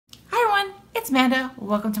It's Manda.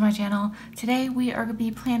 Welcome to my channel. Today we are going to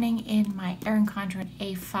be planning in my Erin Condren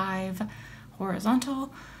A5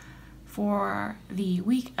 horizontal for the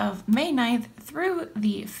week of May 9th through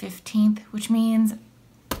the 15th, which means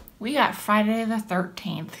we got Friday the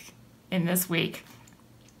 13th in this week.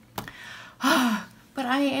 But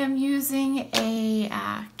I am using a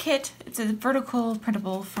kit. It's a vertical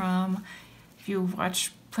printable from, if you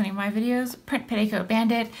watch plenty of my videos,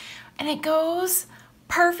 PrintPetticoatBandit, and it goes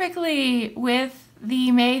perfectly with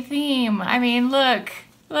the May theme. I mean, look.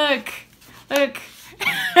 So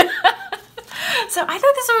I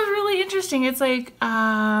thought this was really interesting. It's like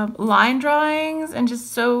line drawings and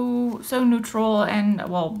just so neutral and,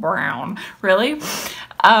 well, brown, really.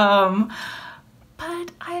 But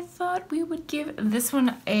I thought we would give this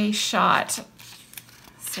one a shot.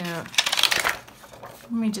 So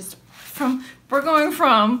let me just, we're going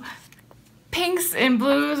from pinks and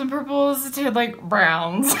blues and purples to like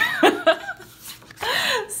browns.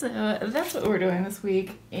 So that's what we're doing this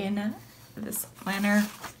week in this planner.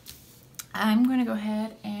 I'm going to go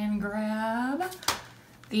ahead and grab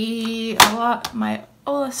my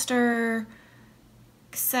Ulster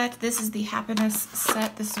set. This is the happiness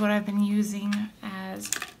set. This is what I've been using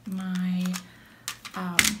as my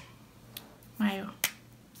my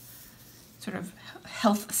sort of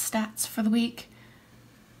health stats for the week.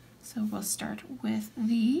 So we'll start with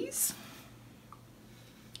these.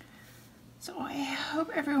 So I hope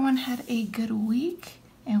everyone had a good week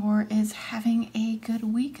or is having a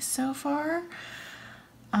good week so far.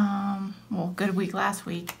 Well, good week last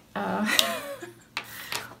week. Last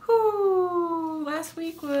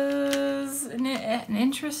week was an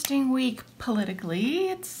interesting week politically.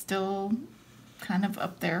 It's still kind of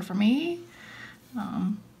up there for me.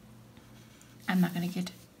 I'm not going to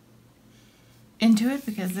get into it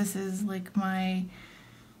because this is like my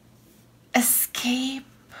escape.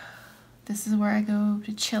 This is where I go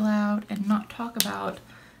to chill out and not talk about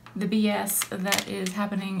the BS that is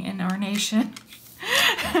happening in our nation.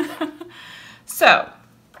 So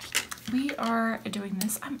we are doing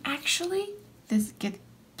this.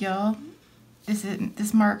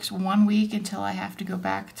 This marks 1 week until I have to go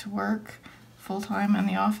back to work full-time in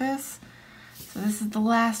the office. So this is the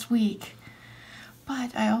last week.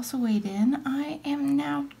 But I also weighed in. I am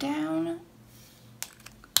now down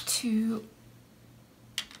to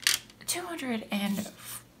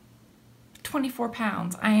 224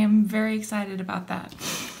 pounds. I am very excited about that.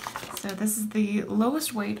 So this is the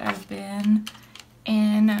lowest weight I've been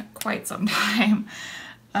in quite some time.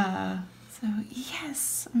 So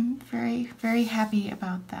yes, I'm very, very happy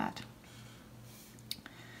about that.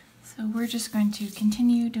 So we're just going to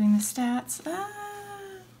continue doing the stats.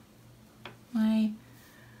 My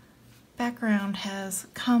background has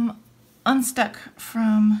come unstuck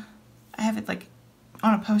from, I have it like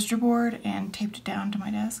on a poster board and taped it down to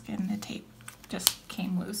my desk, and the tape just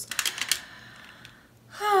came loose.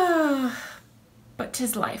 But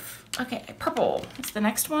 'tis life. Okay, purple is the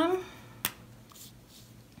next one.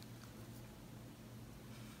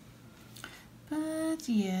 But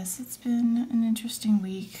yes, it's been an interesting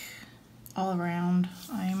week all around.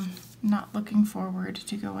 I'm not looking forward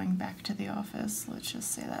to going back to the office, let's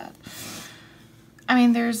just say that. I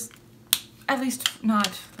mean, there's at least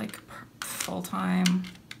not like full-time.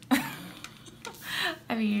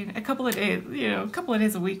 I mean, a couple of days, a couple of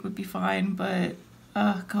days a week would be fine, but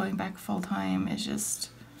going back full-time is just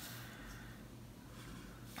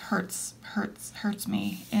hurts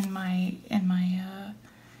me in my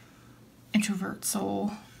introvert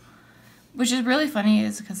soul. Which is really funny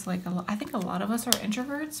is because like I think a lot of us are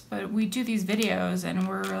introverts, but we do these videos and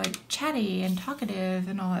we're like chatty and talkative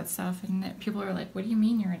and all that stuff, and people are like, what do you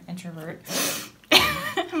mean you're an introvert?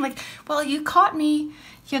 I'm like, well, you caught me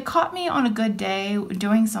on a good day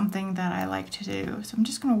doing something that I like to do. So I'm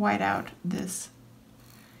just gonna white out this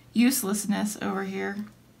uselessness over here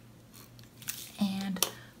and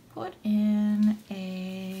put in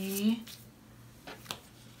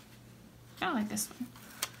I like this one.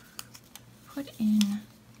 Put in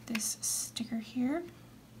this sticker here.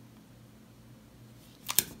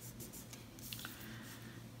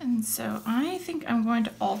 And so I think I'm going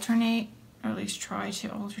to alternate, or at least try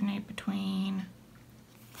to alternate between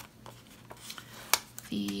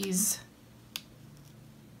these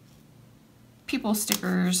people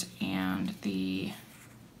stickers and the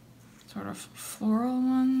sort of floral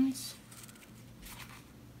ones.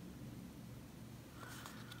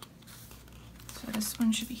 So this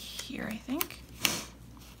one should be here, I think.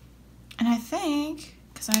 And I think,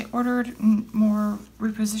 because I ordered more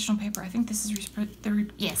repositional paper, I think this is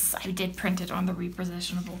yes, I did print it on the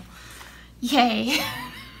repositionable. Yay!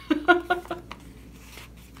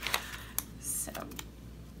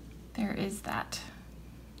 is that.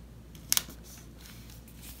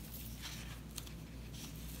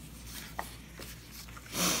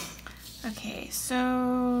 Okay,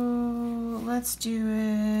 so let's do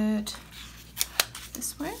it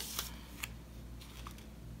this way.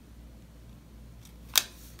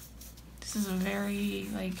 This is a very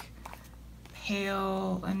like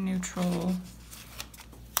pale and neutral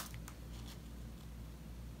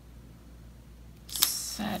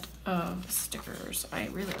set of stickers. I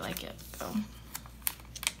really like it though,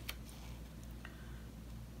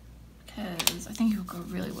 because I think it will go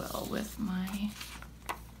really well with my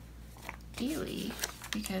daily,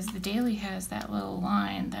 because the daily has that little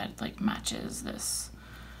line that like matches this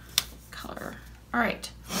color. All right,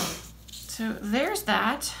 so there's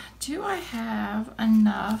that. Do I have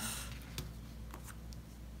enough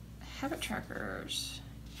habit trackers?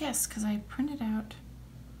 Yes, because I printed out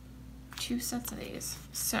 2 sets of these.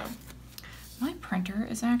 So my printer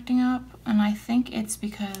is acting up, and I think it's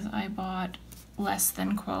because I bought less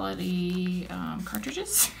than quality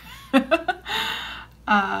cartridges.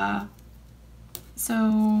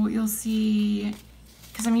 So you'll see,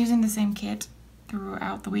 because I'm using the same kit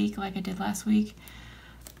throughout the week like I did last week.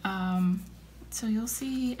 So you'll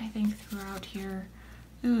see, I think, throughout here.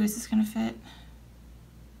 Ooh, is this gonna fit?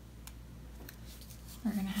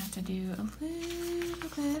 We're gonna have to do a little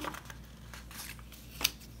bit.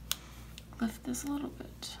 Lift this a little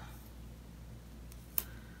bit.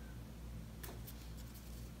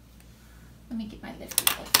 Let me get my lifty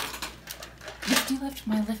lift,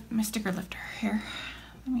 my sticker lifter here.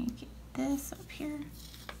 Let me get this up here.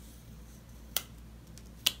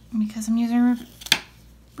 Because I'm using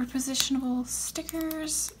repositionable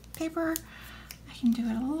stickers paper, I can do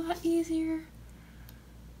it a lot easier.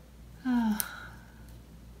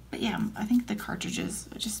 But yeah, I think the cartridges,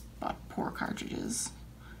 I just bought poor cartridges.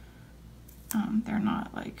 They're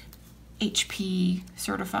not like HP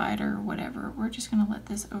certified or whatever. We're just gonna let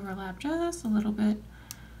this overlap just a little bit.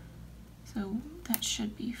 So that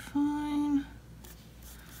should be fine.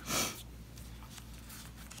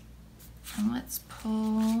 And let's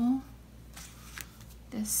pull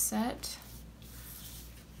this set.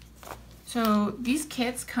 So these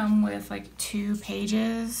kits come with like 2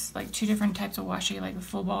 pages, like 2 different types of washi, like the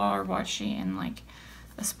full bar washi and like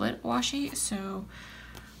a split washi. So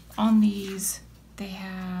on these, they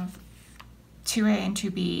have 2A and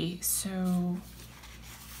 2B. So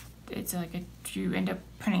it's like you end up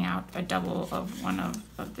printing out a double of one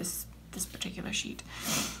of this particular sheet.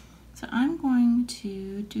 So I'm going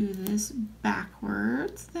to do this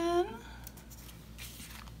backwards then.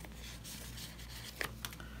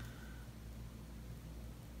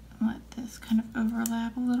 Let this kind of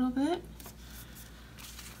overlap a little bit.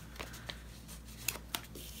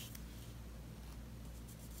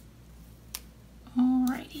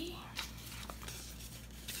 Alrighty.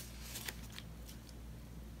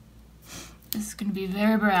 This is going to be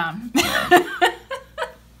very brown.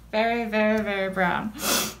 Very, very, very brown.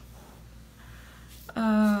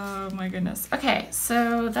 Oh my goodness. Okay,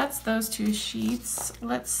 so that's those 2 sheets.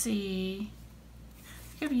 Let's see.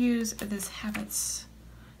 I could use this habits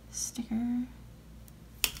sticker.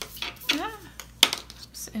 Ah.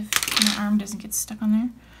 Oops, if my arm doesn't get stuck on there.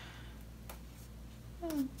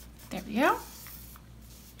 Oh, there we go.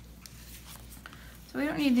 So we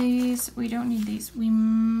don't need these. We don't need these. We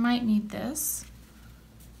might need this.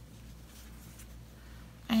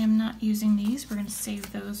 I am not using these. We're going to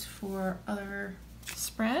save those for other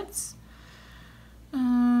spreads. No.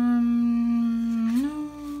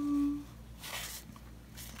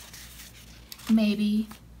 Maybe.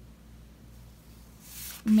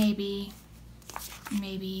 Maybe.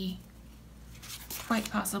 Maybe. Quite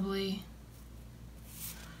possibly.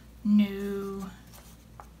 No.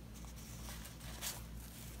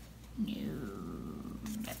 No.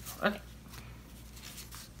 Okay.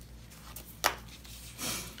 I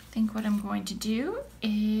think what I'm going to do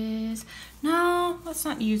is, no, let's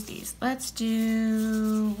not use these. Let's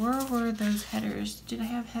do, where were those headers? Did I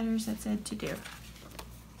have headers that said to do?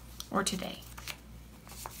 Or today?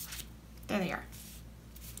 There they are.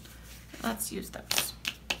 Let's use those.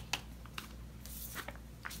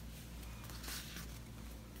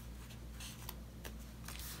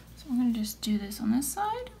 So I'm going to just do this on this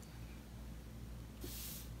side.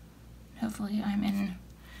 Hopefully I'm in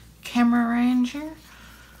camera range here.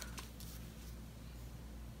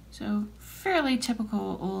 So fairly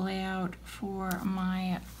typical layout for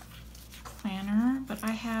my planner, but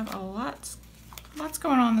I have lots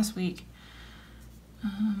going on this week.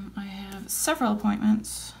 I have several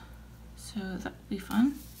appointments, so that will be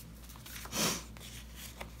fun.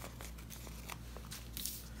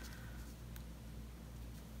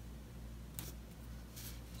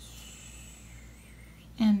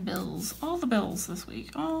 bills. All the bills this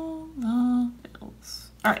week. All the bills.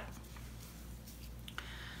 All right.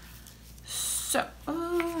 So,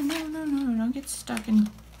 oh, no, don't get stuck in.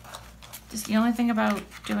 Just the only thing about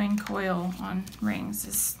doing coil on rings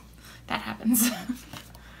is that happens.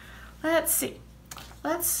 Let's see.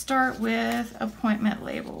 Let's start with appointment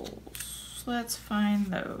labels. Let's find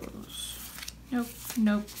those. Nope,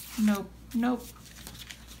 nope, nope, nope.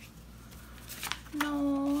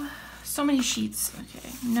 No. So many sheets. Okay.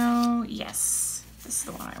 No. Yes. This is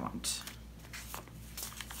the one I want.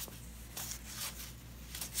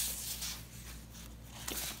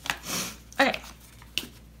 Okay.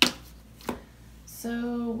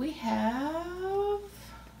 So we have,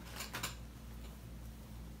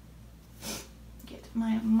 get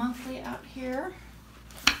my monthly out here.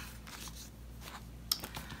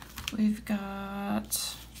 We've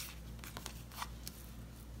got,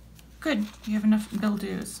 good, we have enough bill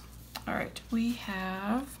dues. All right, we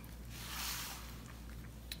have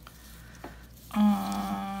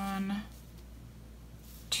on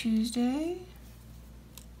Tuesday,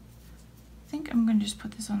 I think I'm gonna just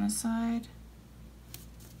put this on the side.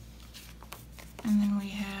 And then we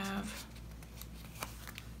have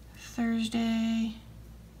Thursday.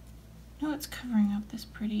 No, it's covering up this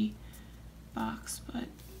pretty box, but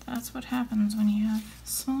that's what happens when you have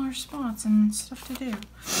smaller spots and stuff to do.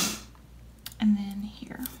 And then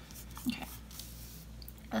here. Okay.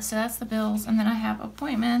 So that's the bills. And then I have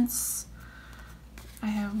appointments. I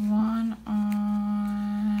have one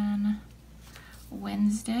on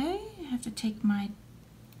Wednesday. I have to take my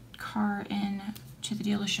car in to the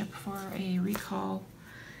dealership for a recall.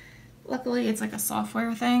 Luckily it's like a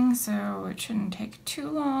software thing, so it shouldn't take too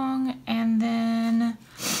long. And then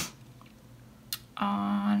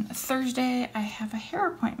on Thursday I have a hair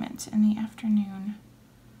appointment in the afternoon.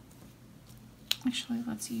 Actually,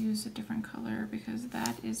 let's use a different color because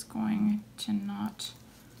that is going to not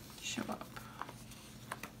show up.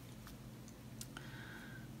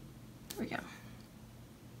 There we go.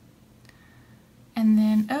 And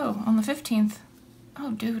then, oh, on the 15th,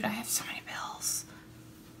 oh dude, I have so many bills.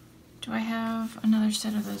 Do I have another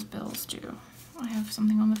set of those bills due? I have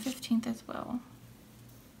something on the 15th as well.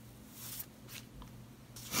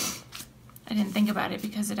 I didn't think about it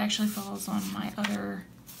because it actually falls on my other,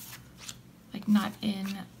 like not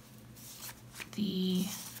in the,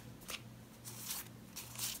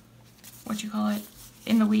 what you call it,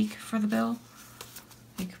 in the week for the bill.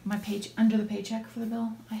 Like my page, under the paycheck for the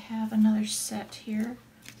bill. I have another set here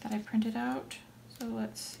that I printed out. So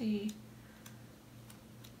let's see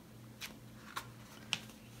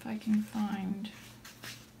if I can find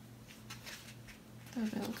the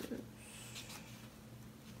bill due.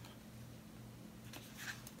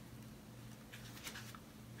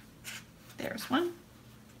 There's one.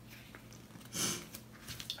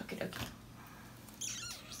 Okie dokie.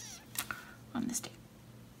 On this date.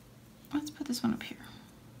 Let's put this one up here.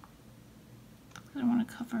 I don't want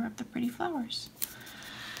to cover up the pretty flowers.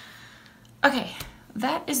 Okay,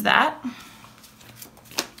 that is that.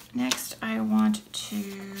 Next, I want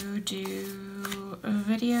to do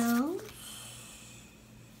videos.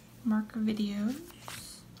 Mark videos.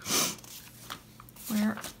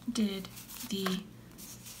 Where did the...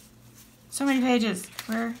 So many pages.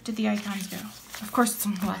 Where did the icons go? Of course it's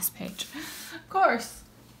on the last page. Of course.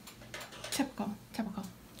 Typical, typical.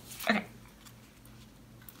 Okay.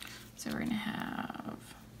 So we're gonna have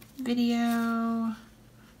video,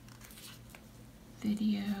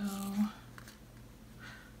 video.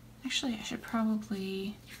 Actually, I should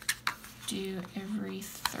probably do every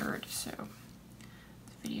third. So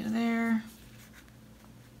video there,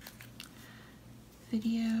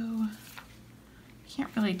 video. Can't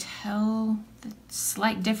really tell the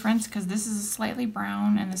slight difference because this is slightly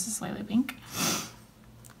brown and this is slightly pink.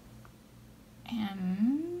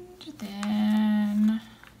 And then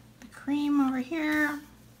the cream over here.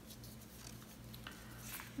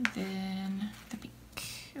 Then the pink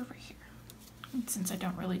over here. And since I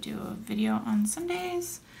don't really do a video on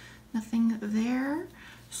Sundays, nothing there.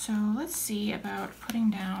 So let's see about putting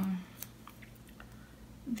down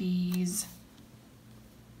these.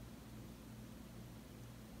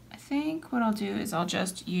 I think what I'll do is I'll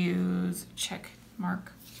just use check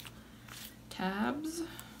mark tabs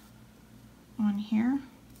on here.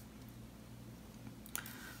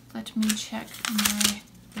 Let me check my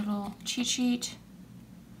little cheat sheet.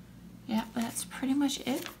 Yeah, that's pretty much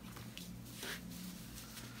it.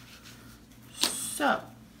 So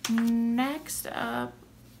next up,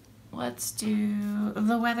 let's do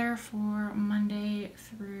the weather for Monday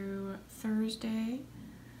through Thursday.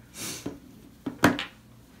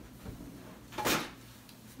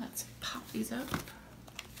 Let's pop these up.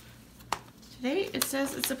 Today it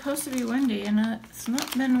says it's supposed to be windy, and it's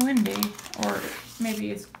not been windy, or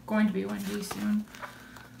maybe it's going to be windy soon,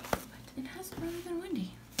 but it hasn't really been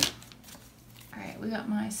windy. All right, we got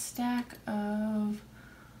my stack of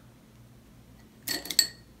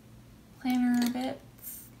planner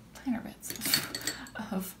bits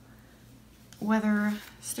of weather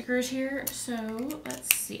stickers here. So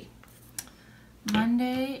let's see.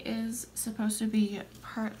 Monday is supposed to be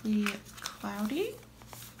partly cloudy.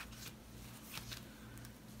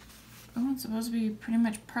 Oh, it's supposed to be pretty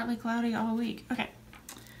much partly cloudy all week. Okay,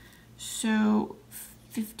 so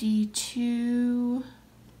 52,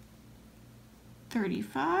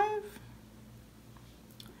 35,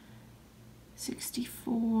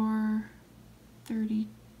 64,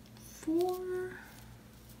 34.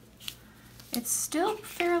 It's still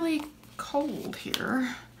fairly cold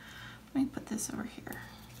here. Let me put this over here.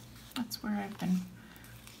 That's where I've been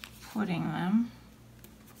putting them.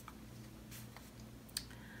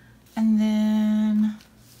 And then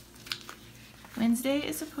Wednesday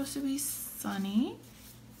is supposed to be sunny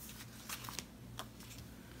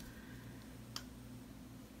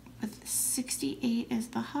with 68 as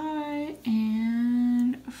the high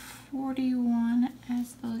and 41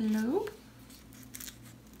 as the low.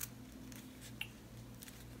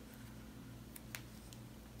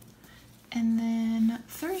 And then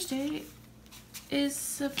Thursday is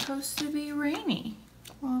supposed to be rainy.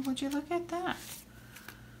 Well, would you look at that?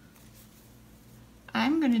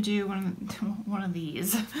 I'm gonna do one of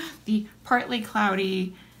these, the partly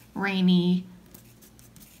cloudy, rainy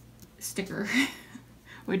sticker,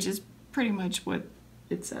 which is pretty much what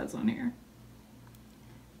it says on here.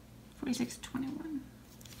 46-21.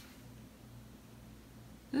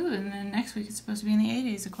 Ooh, and then next week it's supposed to be in the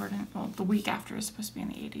 80s well, the week after is supposed to be in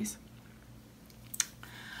the 80s.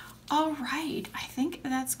 All right, I think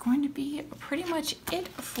that's going to be pretty much it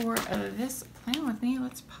for this plan with me.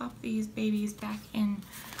 Let's pop these babies back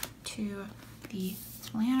into the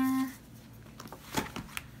planner.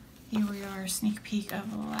 Here we are, sneak peek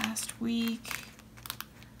of last week.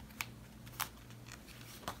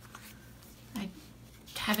 I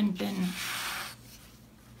haven't been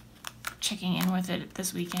checking in with it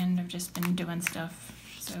this weekend. I've just been doing stuff,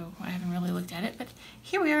 so I haven't really looked at it. But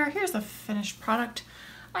here we are. Here's the finished product.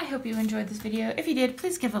 I hope you enjoyed this video. If you did,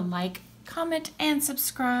 please give a like, comment, and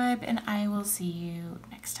subscribe, and I will see you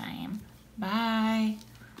next time. Bye.